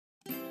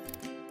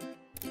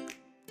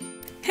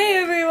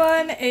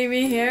everyone,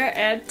 Amy here,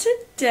 and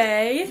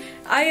today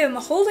I am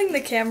holding the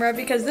camera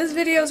because this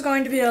video is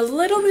going to be a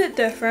little bit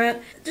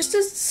different, just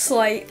a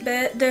slight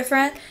bit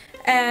different,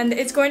 and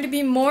it's going to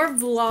be more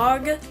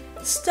vlog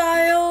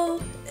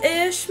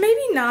style-ish,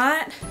 maybe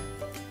not,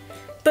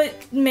 but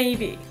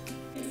maybe.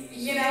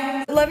 You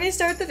know? Let me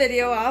start the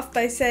video off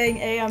by saying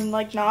A, I'm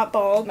like not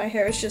bald, my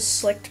hair is just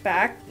slicked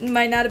back,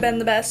 might not have been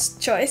the best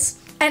choice.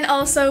 And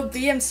also,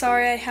 B, I'm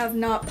sorry I have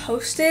not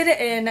posted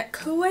in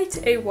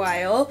quite a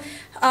while,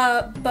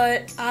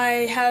 but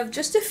I have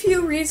just a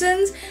few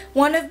reasons.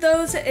 One of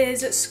those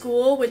is at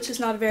school, which is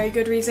not a very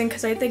good reason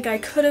because I think I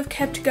could have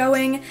kept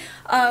going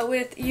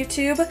with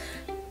YouTube.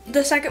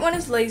 The second one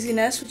is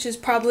laziness, which is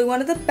probably one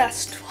of the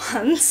best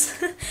ones.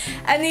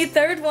 And the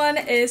third one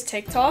is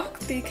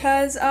TikTok,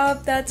 because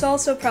that's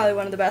also probably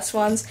one of the best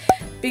ones,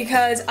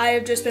 because I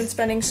have just been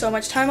spending so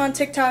much time on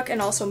TikTok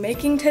and also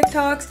making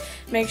TikToks.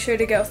 Make sure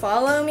to go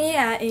follow me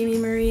at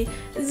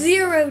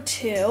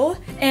AmyMarie02.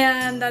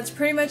 And that's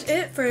pretty much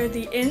it for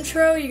the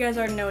intro. You guys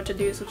already know what to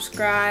do.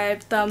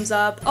 Subscribe, thumbs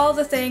up, all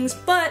the things.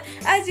 But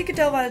as you can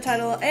tell by the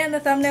title and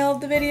the thumbnail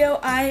of the video,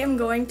 I am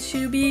going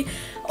to be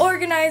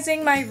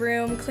organizing my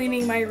room,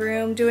 cleaning my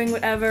room, doing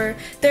whatever.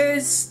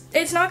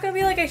 It's not gonna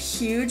be like a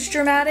huge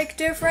dramatic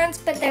difference,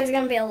 but there's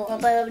gonna be a little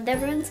bit of a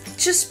difference.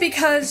 Just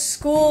because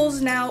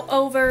school's now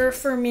over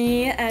for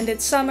me and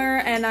it's summer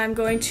and I'm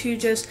going to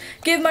just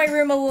give my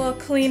room a little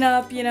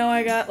cleanup. You know,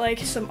 I got like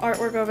some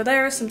artwork over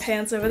there, some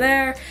pants over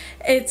there.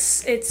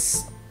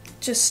 It's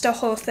just a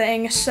whole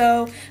thing.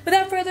 So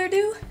without further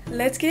ado,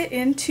 let's get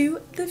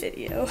into the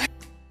video.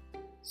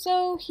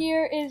 So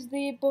here is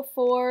the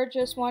before.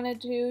 Just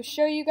wanted to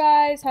show you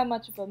guys how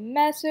much of a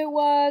mess it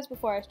was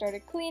before I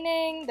started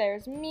cleaning.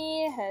 There's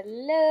me,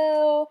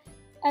 hello.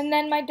 And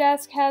then my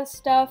desk has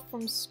stuff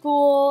from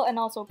school and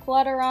also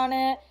clutter on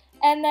it.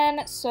 And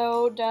then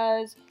so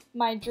does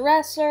my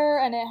dresser,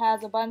 and it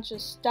has a bunch of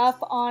stuff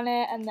on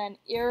it, and then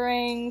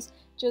earrings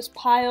just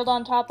piled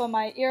on top of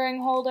my earring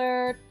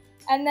holder.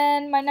 And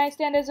then my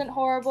nightstand isn't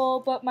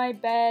horrible, but my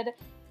bed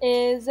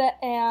is,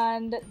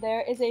 and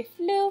there is a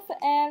floof,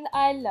 and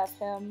I love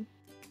him.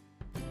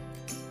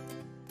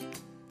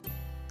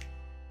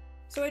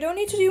 So I don't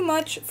need to do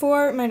much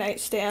for my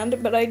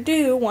nightstand, but I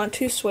do want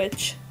to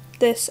switch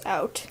this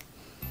out.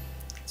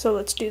 So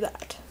let's do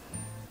that.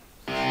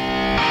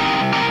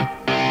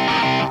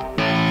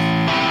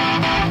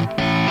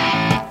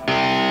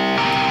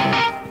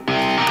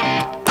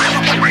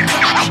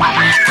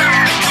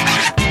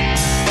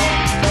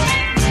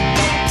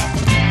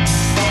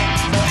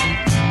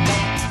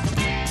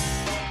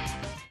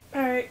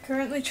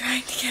 Currently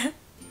trying to get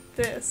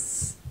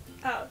this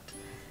out.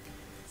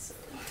 So.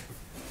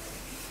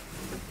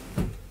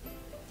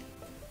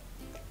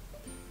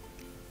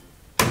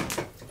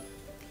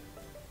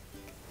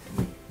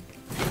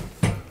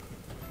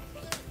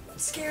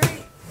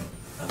 Scary.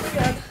 Oh my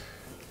god.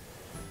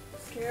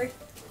 Scary.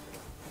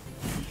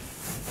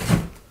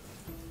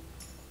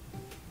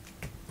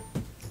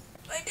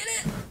 I did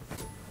it!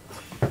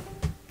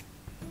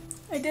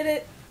 I did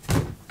it!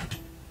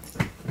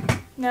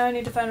 Now I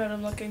need to find what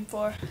I'm looking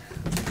for.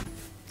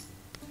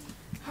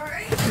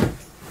 Alright,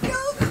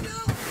 go, go,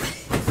 go!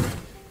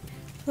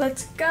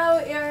 Let's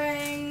go,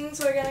 earrings!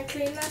 We're gonna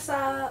clean this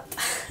up.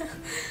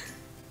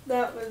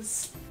 That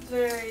was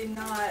very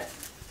not.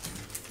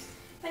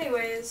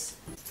 Anyways.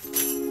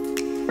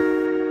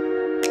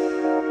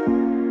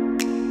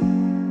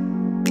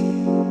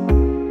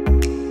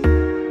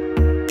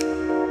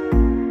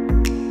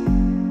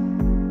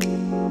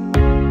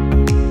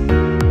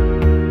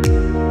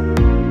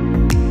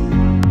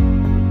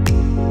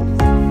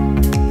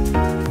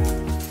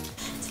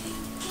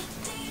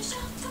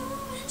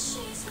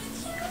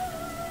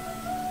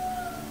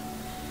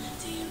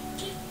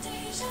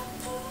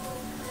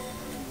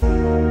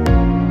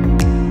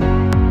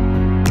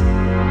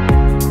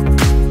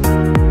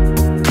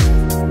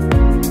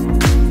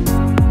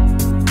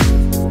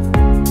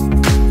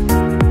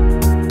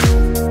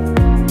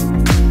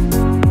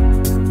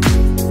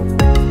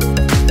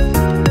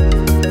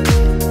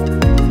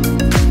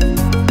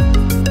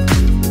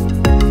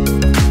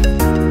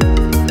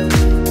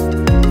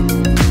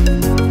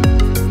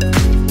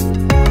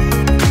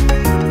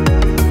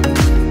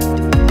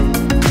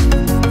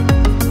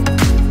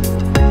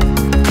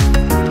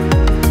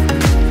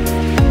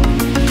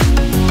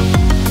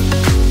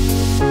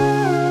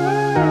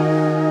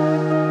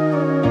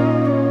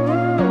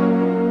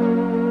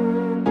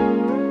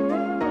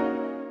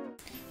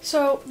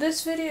 So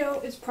this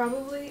video is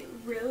probably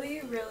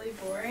really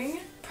boring.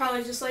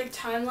 Probably just like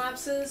time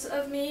lapses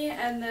of me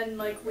and then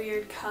like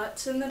weird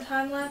cuts in the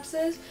time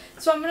lapses.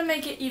 So I'm gonna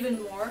make it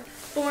even more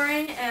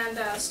boring and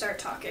start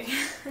talking.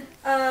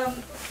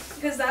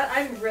 Because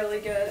I'm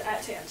really good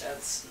at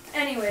tangents.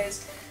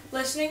 Anyways,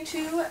 listening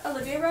to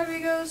Olivia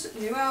Rodrigo's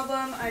new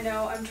album. I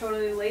know I'm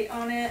totally late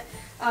on it,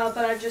 but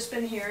I've just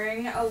been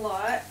hearing a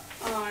lot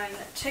on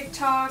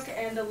TikTok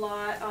and a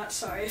lot on,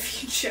 sorry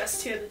if you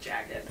just hear the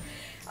jacket.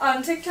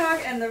 On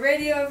TikTok and the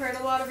radio, I've heard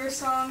a lot of her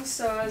songs,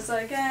 so I was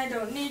like, I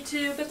don't need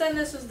to, but then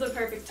this was the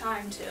perfect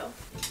time to.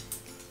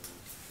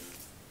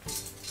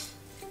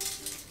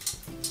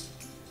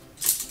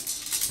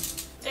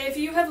 if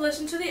you have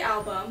listened to the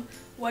album,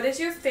 what is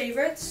your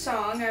favorite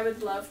song? I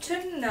would love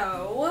to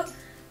know.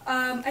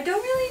 I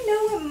don't really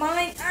know what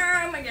mine,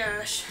 oh my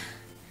gosh.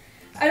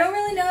 I don't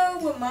really know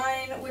what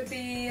mine would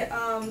be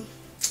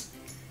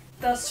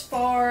thus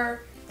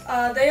far.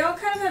 They all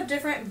kind of have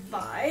different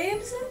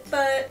vibes,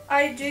 but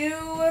I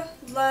do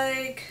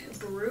like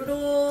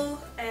Brutal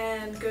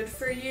and Good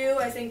For You.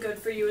 I think Good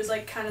For You is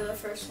like kind of the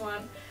first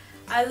one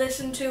I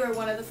listened to, or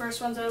one of the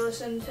first ones I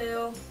listened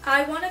to.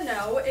 I want to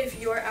know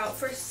if you're out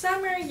for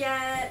summer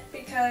yet,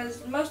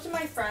 because most of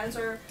my friends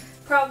are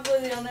probably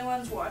the only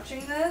ones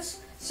watching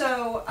this,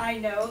 so I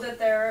know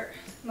that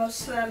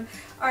most of them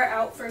are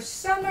out for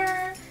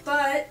summer.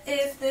 But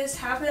if this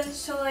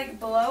happens to like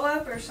blow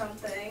up or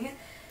something,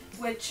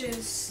 which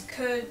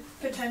could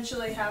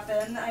potentially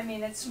happen. I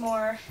mean, it's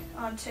more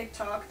on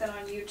TikTok than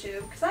on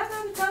YouTube, because I've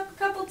had a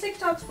couple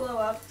TikToks blow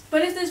up.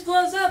 But if this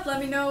blows up, let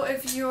me know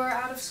if you're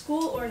out of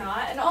school or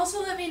not. And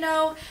also let me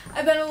know,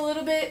 I've been a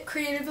little bit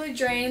creatively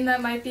drained.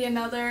 That might be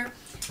another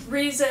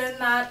reason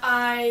that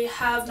I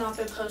have not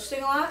been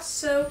posting a lot.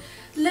 So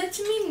let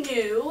me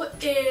know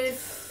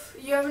if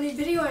you have any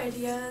video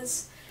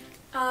ideas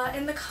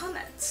in the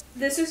comments.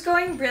 This is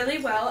going really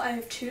well. I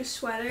have 2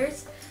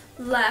 sweaters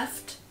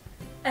left.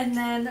 And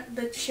then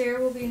the chair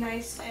will be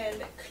nice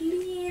and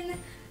clean.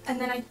 And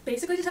then I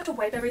basically just have to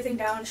wipe everything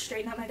down,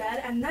 straighten out my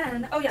bed, and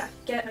then, oh yeah,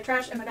 get my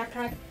trash and my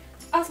backpack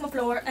off my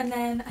floor, and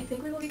then I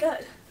think we will be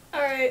good.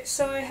 Alright,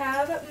 so I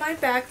have my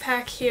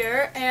backpack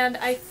here, and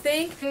I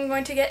think I'm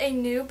going to get a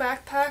new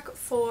backpack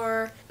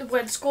for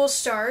when school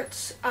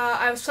starts.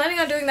 I was planning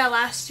on doing that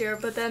last year,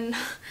 but then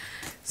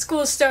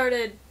school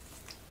started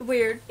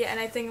weird. Yeah,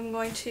 and I think I'm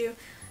going to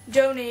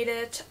donate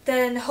it,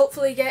 then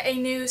hopefully get a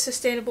new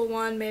sustainable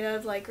one made out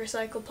of like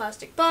recycled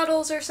plastic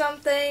bottles or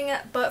something,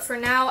 but for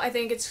now I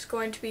think it's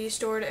going to be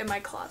stored in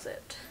my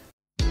closet.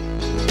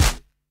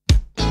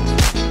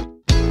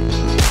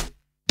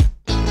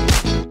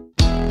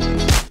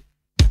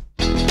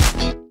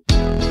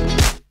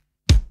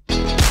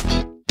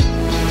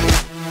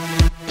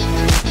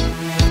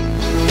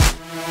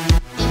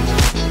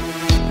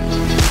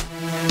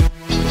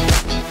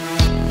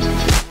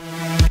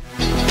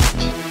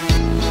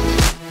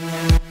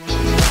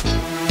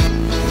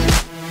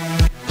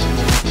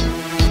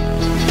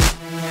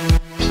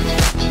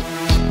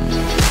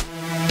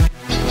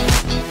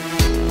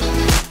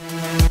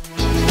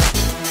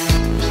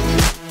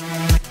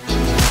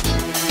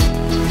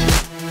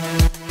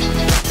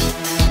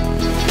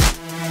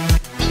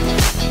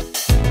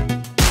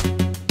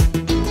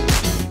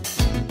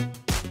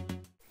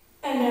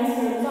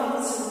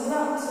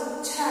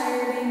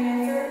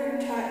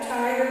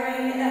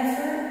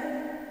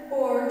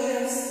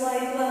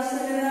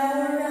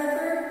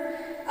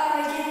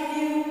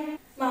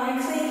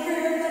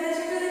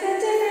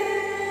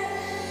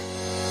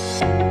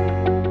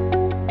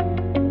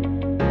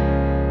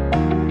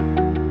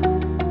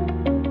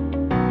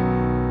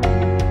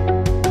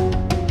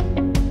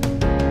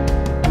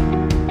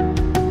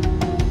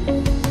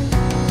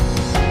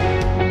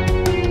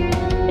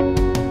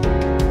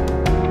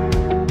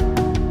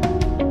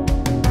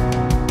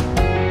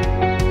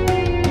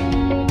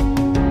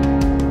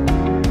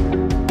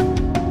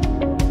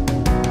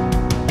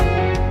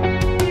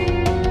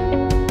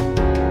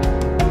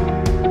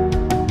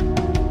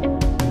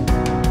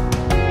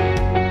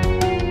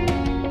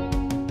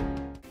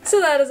 So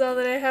that is all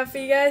that I have for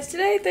you guys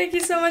today. Thank you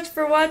so much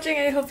for watching.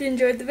 I hope you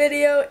enjoyed the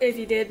video. If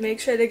you did,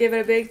 make sure to give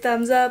it a big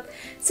thumbs up.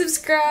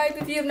 Subscribe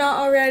if you have not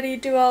already.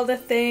 Do all the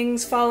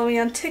things. Follow me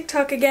on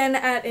TikTok again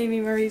at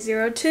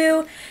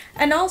AmyMarie02.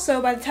 And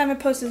also, by the time I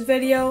post this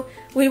video,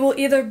 we will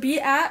either be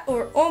at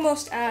or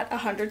almost at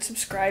 100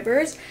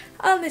 subscribers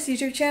on this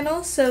YouTube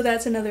channel, so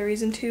that's another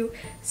reason to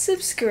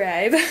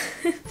subscribe.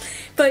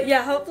 But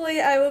yeah,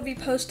 hopefully I will be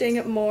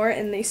posting more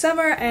in the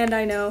summer, and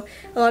I know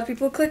a lot of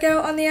people click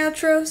out on the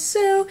outro,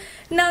 so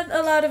not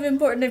a lot of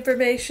important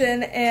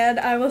information, and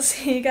I will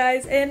see you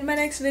guys in my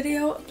next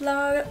video,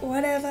 vlog,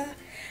 whatever.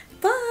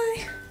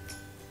 Bye!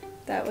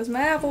 That was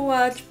my Apple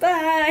Watch.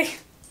 Bye!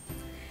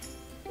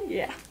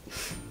 Yeah.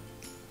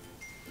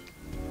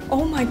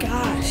 Oh my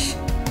gosh.